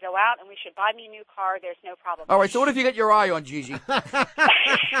 that we should go out and we should buy me a new car. There's no problem. All right. So what if you get your eye on Gigi?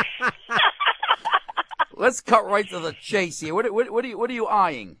 Let's cut right to the chase here. What are you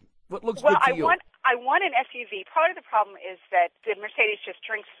eyeing? What looks good to you? I want an SUV. Part of the problem is that the Mercedes just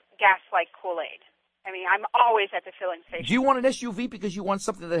drinks gas like Kool-Aid. I mean, I'm always at the filling station. Do you want an SUV because you want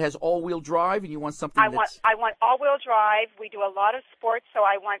something that has all-wheel drive, and you want something I want all-wheel drive. We do a lot of sports, so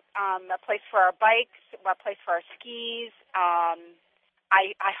I want a place for our bikes, a place for our skis. I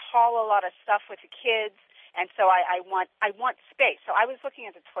haul a lot of stuff with the kids, and so I want space. So I was looking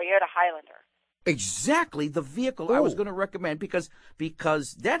at the Toyota Highlander. Exactly the vehicle I was going to recommend because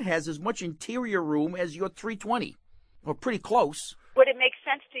that has as much interior room as your 320, or pretty close. Would it make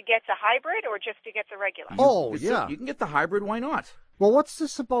sense to get the hybrid or just to get the regular? You can get the hybrid. Why not? Well, what's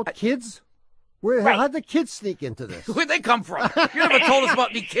this about kids? How'd the kids sneak into this? Where'd they come from? You never told us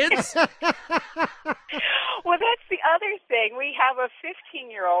about any kids. Well, that's the other thing. We have a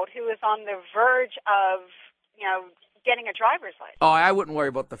 15-year-old who is on the verge of, getting a driver's license. Oh, I wouldn't worry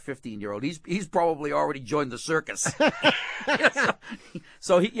about the 15-year-old. He's probably already joined the circus.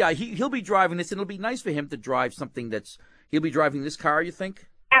 So he'll be driving this, and it'll be nice for him to drive something that's. He'll be driving this car, you think?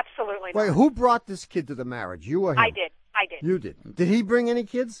 Absolutely. Wait, who brought this kid to the marriage? You or him? I did. You did. Did he bring any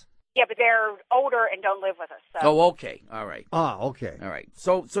kids? Yeah, but they're older and don't live with us. So. Oh, okay. All right. Okay. All right.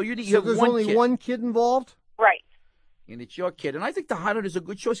 So you have there's one only kid. one kid involved? Right. And it's your kid. And I think the Highlander is a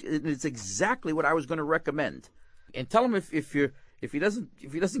good choice. It's exactly what I was going to recommend. And tell him if he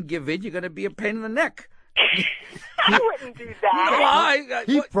doesn't give in, you're going to be a pain in the neck. I wouldn't do that.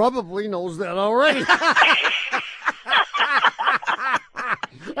 He probably knows that already.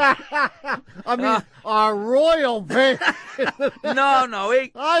 I mean, our royal baby. No.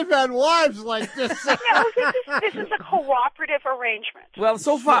 I've had wives like this. No, this is a cooperative arrangement. Well,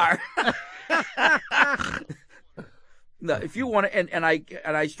 so far. No, if you want to, and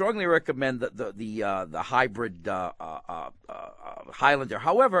I strongly recommend the hybrid Highlander.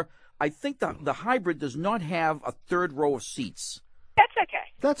 However, I think the hybrid does not have a third row of seats. That's okay.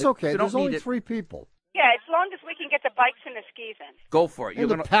 That's okay. There's only it. 3 people. Yeah, as long as we can get the bikes and the skis in. Go for it. And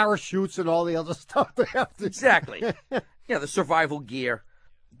the parachutes and all the other stuff they have to. Exactly. Yeah, the survival gear.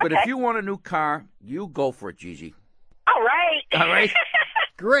 But if you want a new car, you go for it, Gigi. All right. All right.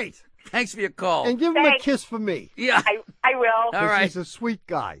 Great. Thanks for your call. And give him a kiss for me. Yeah. I will. All right. He's a sweet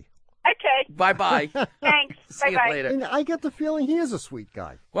guy. Okay. Bye-bye. Thanks. See you later. And I get the feeling he is a sweet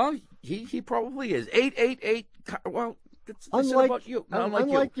guy. Well, he probably is. 888. Well, it's unlike about you. No,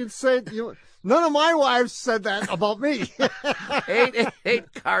 unlike you said, none of my wives said that about me.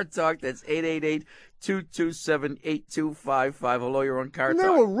 888 Car Talk. That's 888-227-8255. Hello, you're on Car And Talk.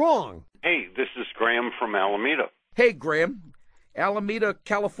 they were wrong. Hey, this is Graham from Alameda. Hey, Graham. Alameda,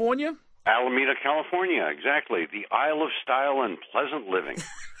 California? Alameda, California, exactly. The Isle of Style and Pleasant Living.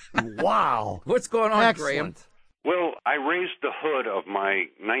 Wow. What's going on, Excellent. Graham? Well, I raised the hood of my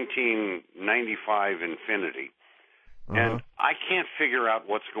 1995 Infiniti, and I can't figure out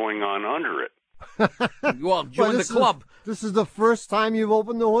what's going on under it. Well, join the club. This is the first time you've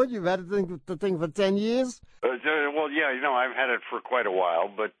opened the hood? You've had the thing for 10 years? Well, yeah, I've had it for quite a while,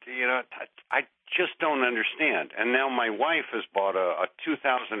 but, I just don't understand. And now my wife has bought a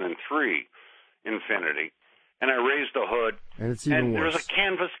 2003 Infiniti, and I raised the hood, and it's even there's worse. a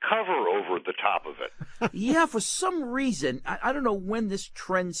canvas cover over the top of it. Yeah, for some reason, I don't know when this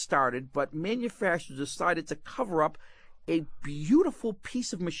trend started, but manufacturers decided to cover up a beautiful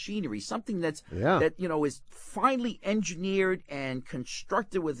piece of machinery, something that is finely engineered and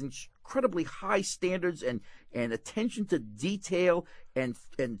constructed with incredibly high standards and attention to detail and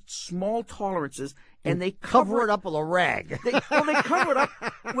small tolerances, and they cover it up with a rag. They cover it up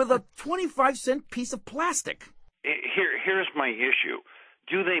with a 25-cent piece of plastic. Here's my issue.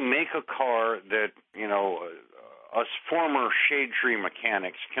 Do they make a car that, us former shade tree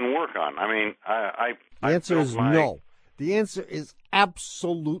mechanics can work on? I mean, The answer is no. The answer is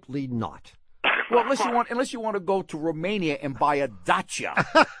absolutely not. Well, unless you want to go to Romania and buy a Dacia.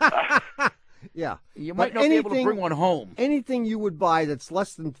 Yeah. You might not be able to bring one home. Anything you would buy that's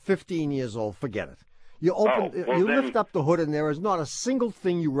less than 15 years old, forget it. You lift up the hood, and there is not a single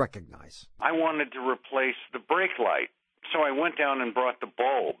thing you recognize. I wanted to replace the brake light, so I went down and brought the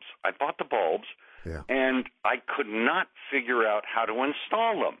bulbs. I bought the bulbs, and I could not figure out how to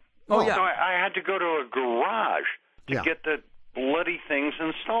install them. Oh, yeah. So I had to go to a garage to get the bloody things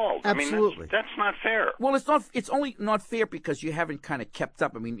installed. Absolutely. I mean, that's not fair. Well, it's only not fair because you haven't kind of kept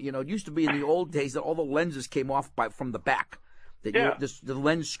up. I mean, it used to be in the old days that all the lenses came off from the back. The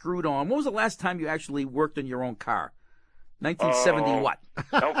lens screwed on. When was the last time you actually worked on your own car? 1970 what?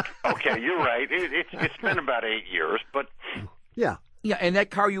 Okay, you're right. It's been about 8 years, but... Yeah. Yeah, and that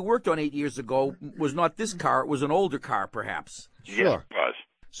car you worked on 8 years ago was not this car. It was an older car, perhaps. Sure. Yes, it was.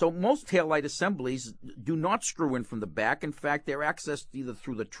 So most taillight assemblies do not screw in from the back. In fact, they're accessed either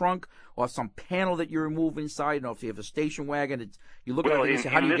through the trunk or some panel that you remove inside. If you have a station wagon, you look at it and say,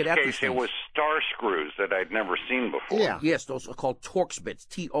 how do you get at this thing? In this case, it was star screws that I'd never seen before. Yeah. Yes, those are called Torx bits,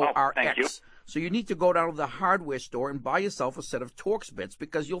 Torx. Oh, thank you. So you need to go down to the hardware store and buy yourself a set of Torx bits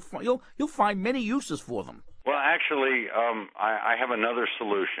because you'll find many uses for them. Well, actually, I have another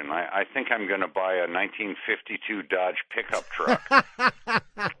solution. I think I'm going to buy a 1952 Dodge pickup truck.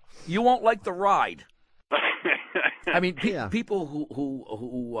 You won't like the ride. I mean, people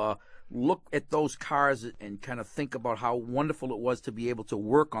who look at those cars and kind of think about how wonderful it was to be able to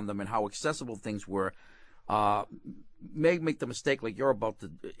work on them and how accessible things were, may make the mistake like you're about to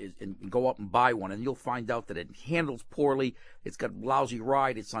and go out and buy one, and you'll find out that it handles poorly, it's got lousy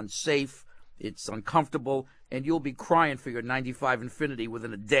ride, it's unsafe, it's uncomfortable, and you'll be crying for your 95 Infiniti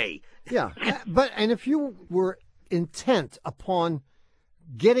within a day. Yeah, and if you were intent upon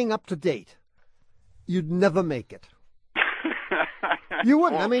getting up to date, you'd never make it. You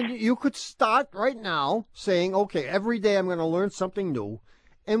wouldn't. I mean, you could start right now saying, okay, every day I'm going to learn something new,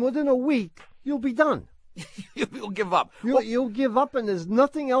 and within a week, you'll be done. You'll give up. You'll give up, and there's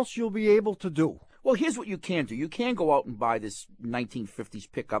nothing else you'll be able to do. Well, here's what you can do. You can go out and buy this 1950s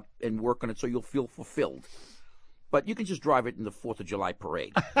pickup and work on it so you'll feel fulfilled. But you can just drive it in the 4th of July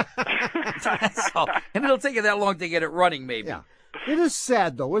parade. And it'll take you that long to get it running, maybe. Yeah. It is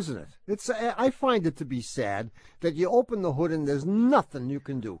sad, though, isn't it? I find it to be sad that you open the hood and there's nothing you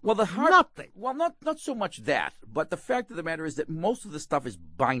can do. Well, nothing. Well, not so much that, but the fact of the matter is that most of the stuff is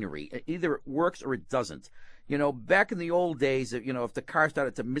binary. Either it works or it doesn't. Back in the old days, if the car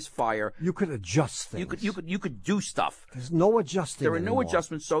started to misfire, you could adjust things. You could do stuff. There's no adjusting. There are anymore. no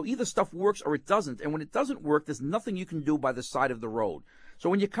adjustments. So either stuff works or it doesn't. And when it doesn't work, there's nothing you can do by the side of the road. So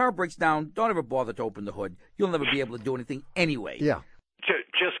when your car breaks down, don't ever bother to open the hood. You'll never be able to do anything anyway. Yeah.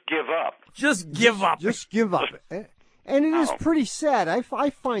 Just give up. Just give up. Just give up. And it is pretty sad. I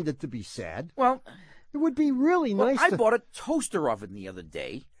find it to be sad. Well, it would be really nice. I bought a toaster oven the other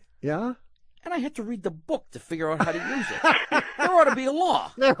day. Yeah? And I had to read the book to figure out how to use it. There ought to be a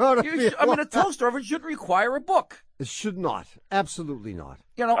law. There ought to be a law. A toaster oven shouldn't require a book. It should not. Absolutely not.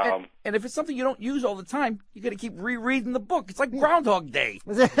 And if it's something you don't use all the time, you got to keep rereading the book. It's like Groundhog Day.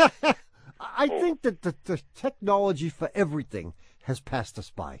 I think that the technology for everything has passed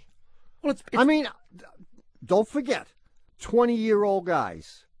us by. Well, I mean, don't forget, 20-year-old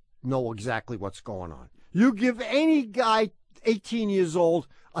guys know exactly what's going on. You give any guy 18 years old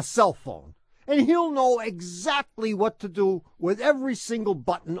a cell phone, and he'll know exactly what to do with every single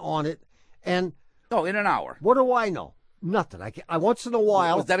button on it. And in an hour. What do I know? Nothing. I once in a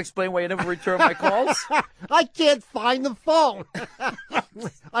while. Does that explain why you never return my calls? I can't find the phone.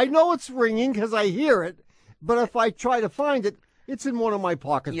 I know it's ringing because I hear it, But if I try to find it, it's in one of my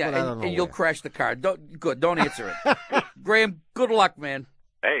pockets, Yeah, but I don't know and you'll where. crash the car. Don't answer it. Graham, good luck, man.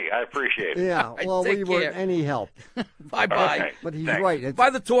 Hey, I appreciate it. Yeah, well, Take we weren't care. any help. Bye-bye. Okay, But he's thanks. right. It's, Buy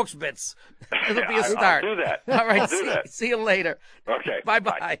the Torx bits. It'll be a start. I'll do that. All right, I'll do that. see you later. Okay.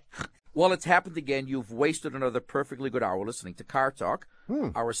 Bye-bye. Well, it's happened again. You've wasted another perfectly good hour listening to Car Talk.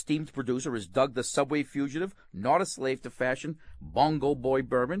 Our esteemed producer is Doug the Subway Fugitive, not a slave to fashion, Bongo Boy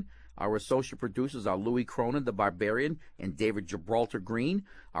Berman. Our associate producers are Louis Cronin, the Barbarian, and David Gibraltar Green.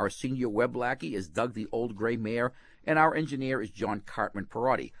 Our senior web lackey is Doug the Old Gray Mare, and our engineer is John Cartman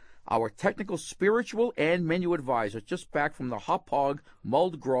Perotti. Our technical, spiritual, and menu advisor, just back from the hop hog,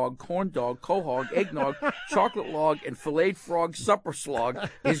 mulled grog, corn dog, quahog, eggnog, chocolate log, and filleted frog supper slog,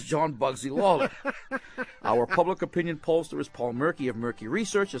 is John Bugsy Lawler. Our public opinion pollster is Paul Murky of Murky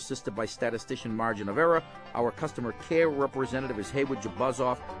Research, assisted by statistician Margin of Error. Our customer care representative is Haywood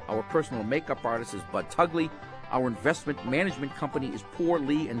Jabuzoff. Our personal makeup artist is Bud Tugley. Our investment management company is Poor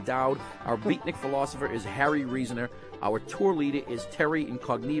Lee and Dowd. Our beatnik philosopher is Harry Reasoner. Our tour leader is Terry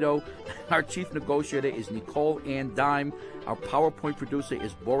Incognito. Our chief negotiator is Nicole Ann Dime. Our PowerPoint producer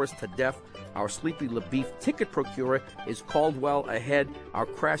is Boris Tadef. Our Sleepy LaBeef ticket procurer is Caldwell Ahead. Our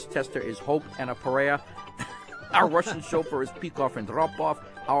crash tester is Hope Anna Perea. Our Russian chauffeur is Peikoff and Dropov.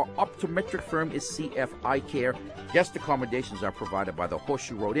 Our optometric firm is CF Eye Care. Guest accommodations are provided by the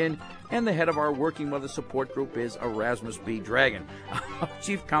Horseshoe Road Inn. And the head of our Working Mother Support Group is Erasmus B. Dragon. Our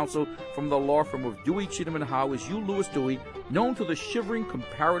chief counsel from the law firm of Dewey, Cheatham & Howe is Hugh Lewis Dewey, known to the shivering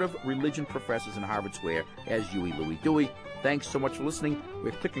comparative religion professors in Harvard Square as Huey Louie Dewey. Thanks so much for listening.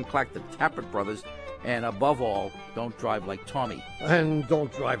 We're Click and Clack, the Tappert Brothers. And above all, don't drive like Tommy. and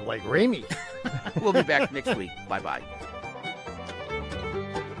don't drive like Ramey. We'll be back next week. Bye-bye.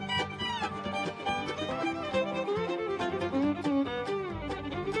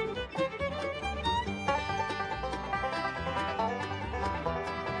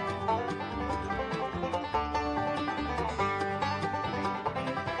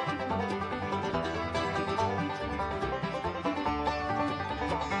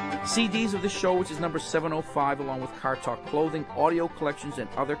 CDs of this show, which is number 705, along with Car Talk clothing, audio collections, and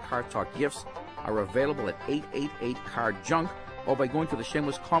other Car Talk gifts, are available at 888 Car Junk or by going to the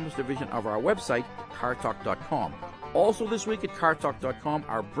Shameless Commerce division of our website, cartalk.com. Also this week at cartalk.com,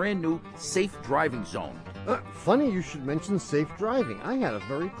 our brand new Safe Driving Zone. Funny you should mention safe driving. I had a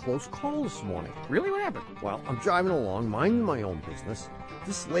very close call this morning. Really? What happened? Well, I'm driving along, minding my own business.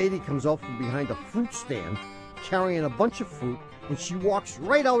 This lady comes out from behind a fruit stand carrying a bunch of fruit, and she walks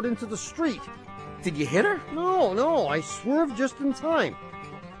right out into the street. Did you hit her? No, I swerved just in time.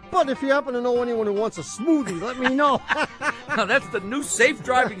 But if you happen to know anyone who wants a smoothie, let me know. Now that's the new Safe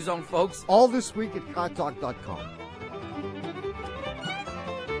Driving Zone, folks. All this week at cartalk.com.